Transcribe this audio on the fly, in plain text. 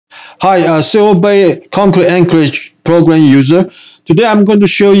Hi, CivilBay Concrete Anchorage program user. Today I'm going to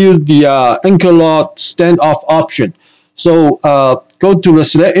show you the anchor rod standoff option. So go to the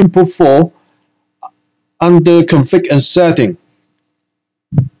select input 4 under config and setting.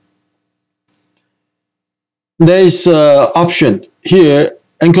 There is option here,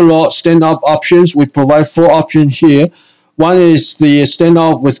 anchor rod standoff options. We provide 4 options here. One is the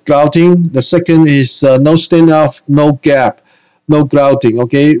standoff with grouting. The second is no standoff, no gap, no grouting.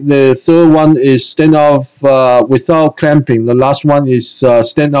 Okay. The third one is standoff without clamping. The last one is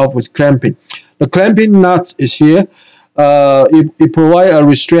standoff with clamping. The clamping nut is here. It provides a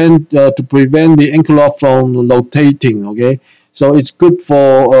restraint to prevent the anchor rod from rotating. Okay. So it's good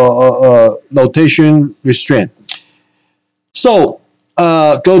for rotation restraint. So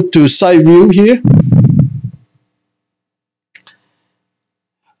go to side view here.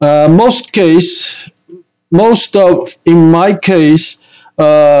 In my case,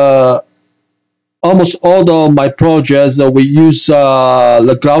 almost all of my projects we use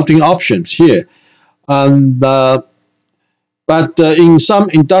the grouting options here, and but in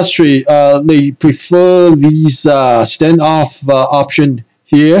some industry they prefer these standoff option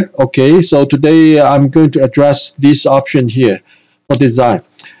here. Okay, so today I'm going to address this option here for design.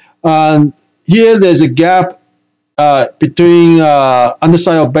 And here there's a gap between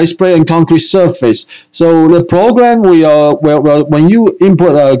underside of base plate and concrete surface. So the program when you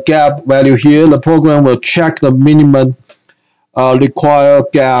input a gap value here, the program will check the minimum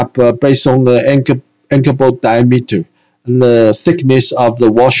required gap based on the anchor bolt diameter and the thickness of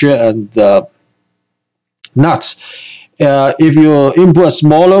the washer and the nuts. If you input a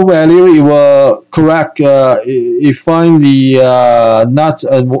smaller value, it will correct. If find the nuts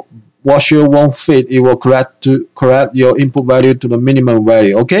and washer won't fit, it will correct your input value to the minimum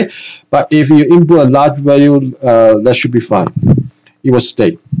value. Okay, but if you input a large value, that should be fine. It will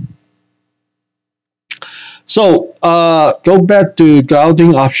stay. So go back to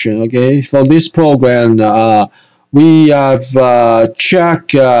grouting option. Okay, for this program, we have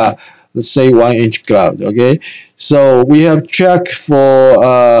checked let's say 1-inch grout. Okay, so we have checked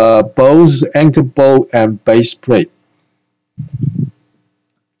for both anchor bolt and base plate.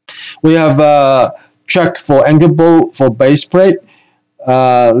 We have checked for anchor bolt for base plate.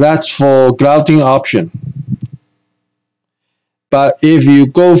 That's for grouting option. But if you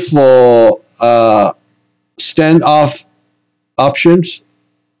go for standoff options,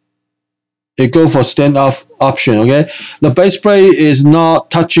 you go for standoff option. Okay, the base plate is not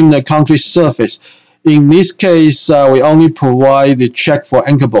touching the concrete surface. In this case, we only provide the check for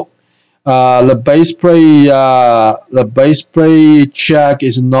anchor bolt. The base plate check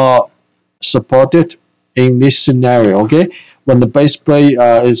is not supported in this scenario. Okay, when the base plate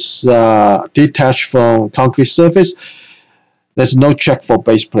is detached from concrete surface, there's no check for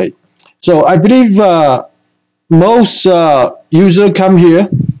base plate. So I believe most users come here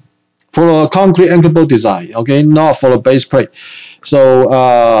for a concrete anchor bolt design. Okay, not for a base plate. So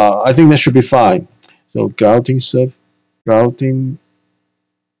I think that should be fine. So grouting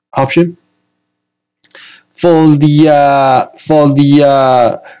option. For the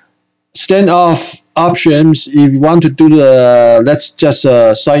standoff options, if you want to do the, that's just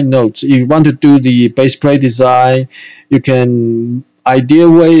a side note. If you want to do the base plate design, you can,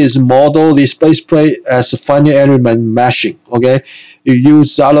 ideal way is model this base plate as a final element meshing. Okay, you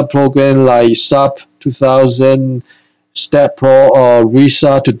use other program like SAP 2000, Step Pro, or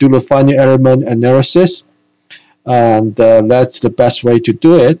RISA to do the final element analysis, and that's the best way to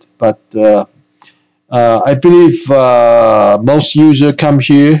do it. But I believe most users come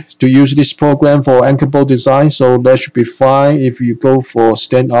here to use this program for anchor bolt design, so that should be fine if you go for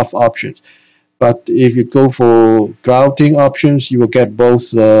standoff options. But if you go for grouting options, you will get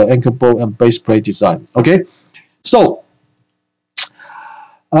both anchor bolt and base plate design. Okay, so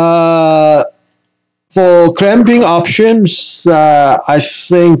for clamping options, I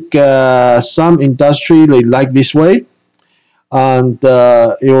think some industry they like this way, and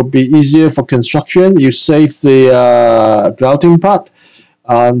it will be easier for construction. You save the grouting part,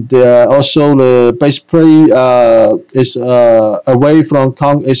 and also the base plate is away from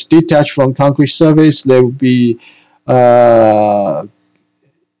is detached from concrete surface. There will be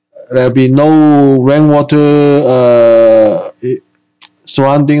no rainwater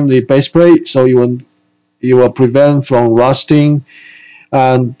surrounding the base plate, so you will prevent from rusting,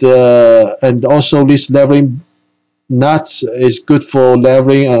 and also this leveling nuts is good for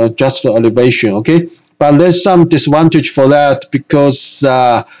leveling and adjust the elevation. Okay, but there's some disadvantage for that because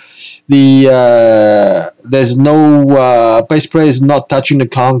there's no base plate is not touching the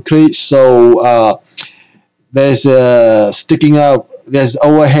concrete, so there's sticking up, there's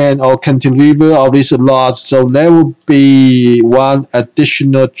overhang or cantilever of this rod, so there will be one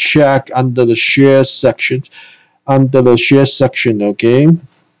additional check under the shear section. Okay,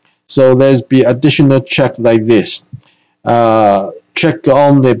 so there's be additional check like this. Check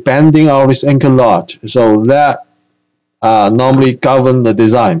on the bending of this anchor rod, so that normally govern the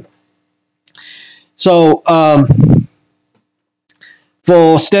design. So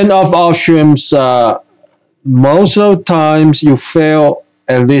for standoff options, most of the times you fail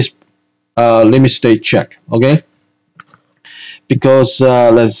at least limit state check, okay? Because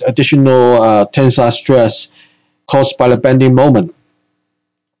there's additional tensile stress caused by the bending moment.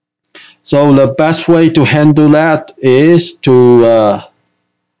 So the best way to handle that is to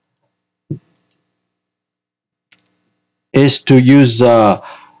use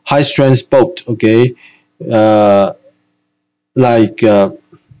high strength bolt, okay? Like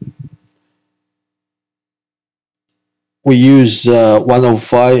we use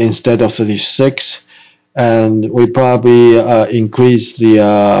 105 instead of 36, and we probably increase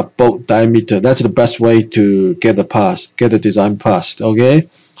the bolt diameter. That's the best way to get the design passed, okay?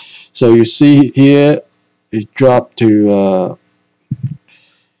 So you see here, it dropped to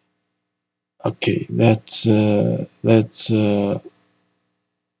okay, that's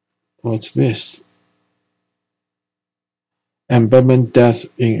what's this? Embedment depth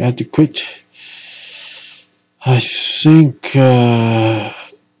inadequate. I think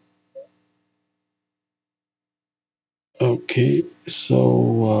okay,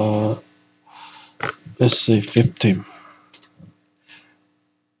 so let's say 15,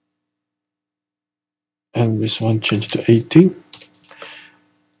 and this one changed to 18.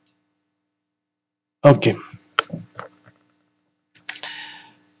 Okay.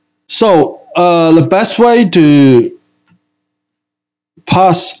 So the best way to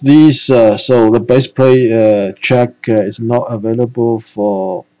pass these, so the base plate check is not available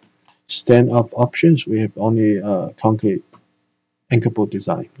for stand-up options. We have only concrete anchor bolt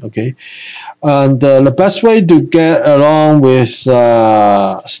design, okay? And the best way to get along with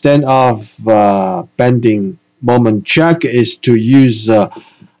stand-off bending moment check is to use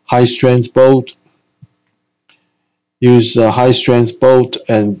high strength bolt. Use high strength bolt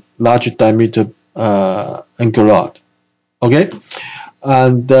and larger diameter anchor rod, okay?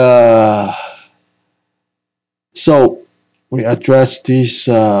 And so we address this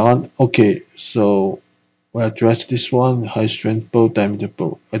one. Okay, so we address this one, high strength bolt, diameter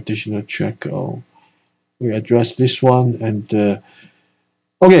bolt, additional check. Oh, we address this one, and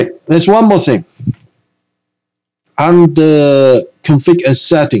okay, there's one more thing. Under config and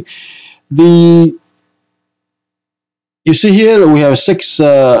setting, you see here we have 6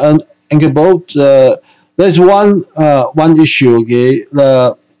 anchor bolt. There's one issue, okay?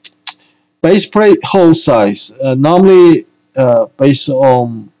 The base plate hole size normally based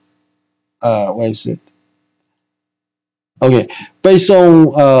on where is it? Okay, based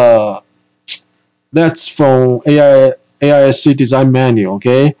on that's from AISC design manual,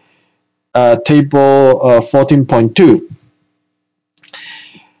 okay? Table 14.2.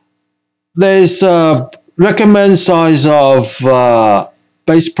 There's recommend size of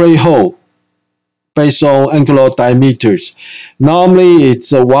base plate hole based on anchor rod diameters. Normally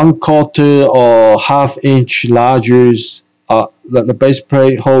it's a 1/4 or ½ inch larger. The base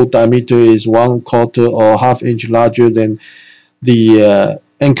plate hole diameter is 1/4 or ½ inch larger than the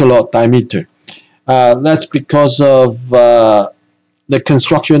anchor rod diameter. That's because of the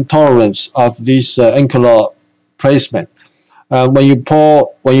construction tolerance of this anchor rod placement. When you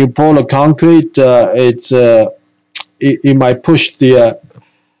pour the concrete, it might push the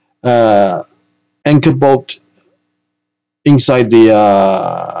anchor bolt inside the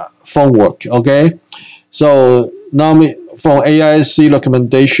formwork. Okay, so normally for AISC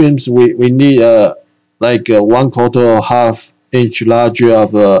recommendations, we need like 1/4 or ½ inch larger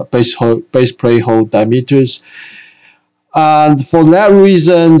of base plate hole diameters, and for that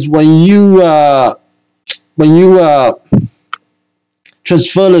reason, when you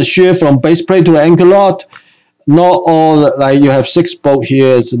transfer the shear from base plate to the anchor rod, not all, like you have 6 bolt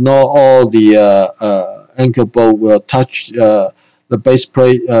here, so not all the anchor bolt will touch the base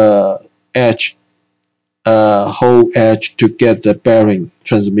plate edge, hole edge to get the bearing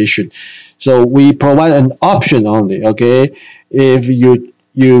transmission. So we provide an option only, okay? If you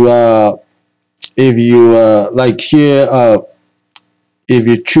like here, if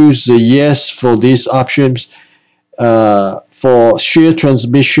you choose the yes for these options, for shear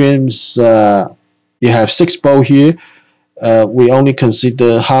transmissions, you have 6 bolts here. We only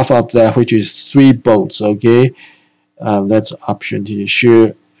consider half of that, which is 3 bolts. Okay, that's option here.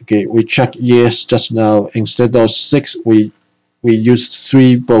 Shear Okay, we check yes just now. Instead of 6, we used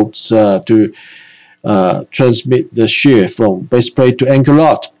 3 bolts to transmit the shear from base plate to anchor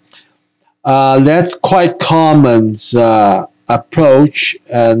rod. That's quite common approach.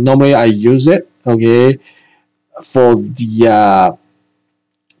 Normally I use it, okay, for the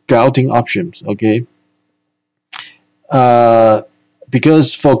grouting options, okay.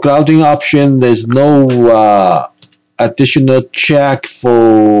 Because for grouting option, there's no additional check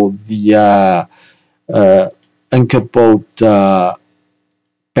for the anchor bolt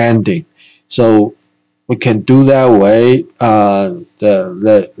bending. So we can do that way.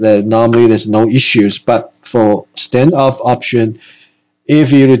 Normally there's no issues, but for standoff option,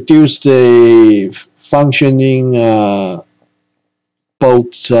 if you reduce the functioning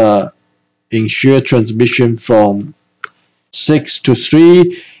bolt in shear transmission from 6 to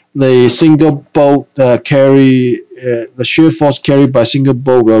 3, the single bolt the shear force carried by single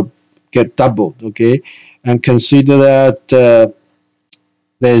bolt will get doubled, okay. And consider that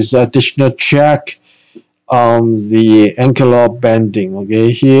there's additional check on the anchor rod bending,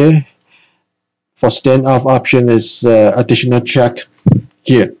 okay. Here for standoff option is additional check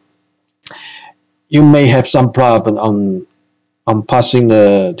here. You may have some problem on passing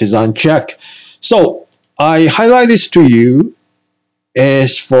the design check. So I highlight this to you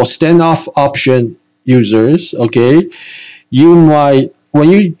as for standoff option users, okay. You might, when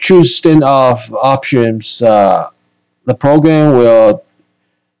you choose standoff options, the program will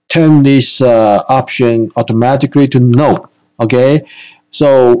turn this option automatically to no, okay.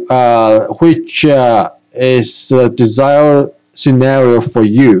 So which is the desired scenario for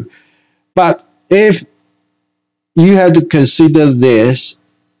you. But if you have to consider this,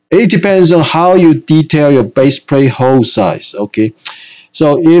 it depends on how you detail your base plate hole size, okay.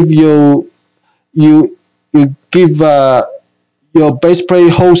 So if you give your base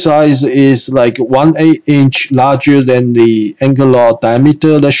plate hole size is like 1/8 inch larger than the anchor rod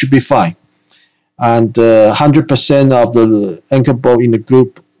diameter, that should be fine. And 100% of the anchor bolt in the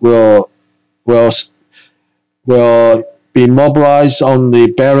group will be mobilized on the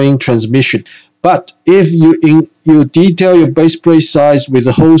bearing transmission. But if you detail your base plate size with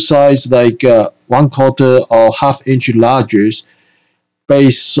a hole size like 1/4 or 1/2 inch larger,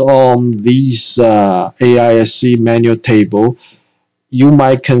 based on these AISC manual table, you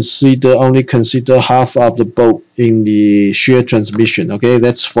might only consider half of the bolt in the shear transmission, okay.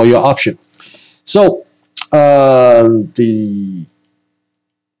 That's for your option. So the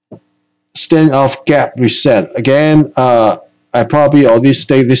standoff gap reset, again, I probably already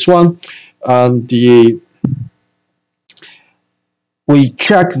stated this one. We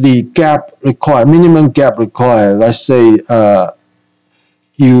check the gap required, minimum gap required. Let's say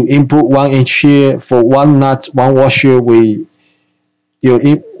you input 1 inch here for 1 nut, 1 washer. We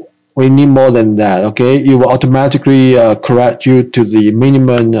need more than that, okay. It will automatically correct you to the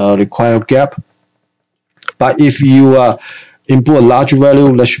minimum required gap. But if you input a larger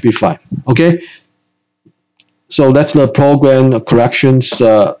value, that should be fine, okay. So that's the program corrections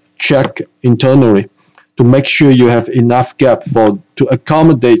check internally to make sure you have enough gap to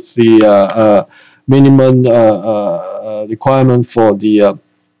accommodate the minimum requirement for the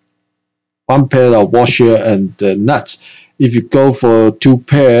 1 pair of washer and nuts. If you go for 2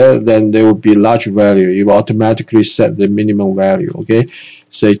 pair, then there will be large value. You will automatically set the minimum value, okay.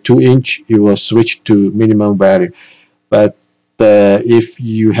 Say 2 inch, you will switch to minimum value. But if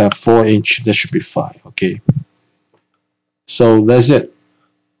you have 4 inch, that should be fine, okay. So that's it.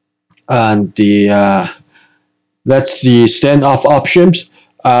 And that's the standoff options.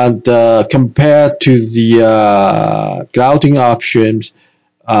 And compared to the grouting options,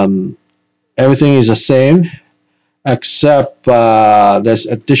 everything is the same, except there's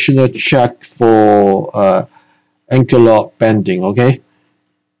additional check for anchor rod bending, okay.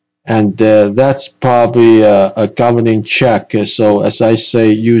 And that's probably a governing check. So as I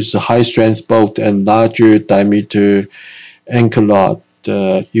say, use a high strength bolt and larger diameter anchor rod.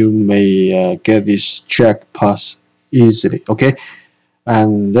 You may get this check pass easily, okay.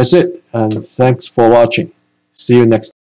 And that's it, and thanks for watching. See you next time.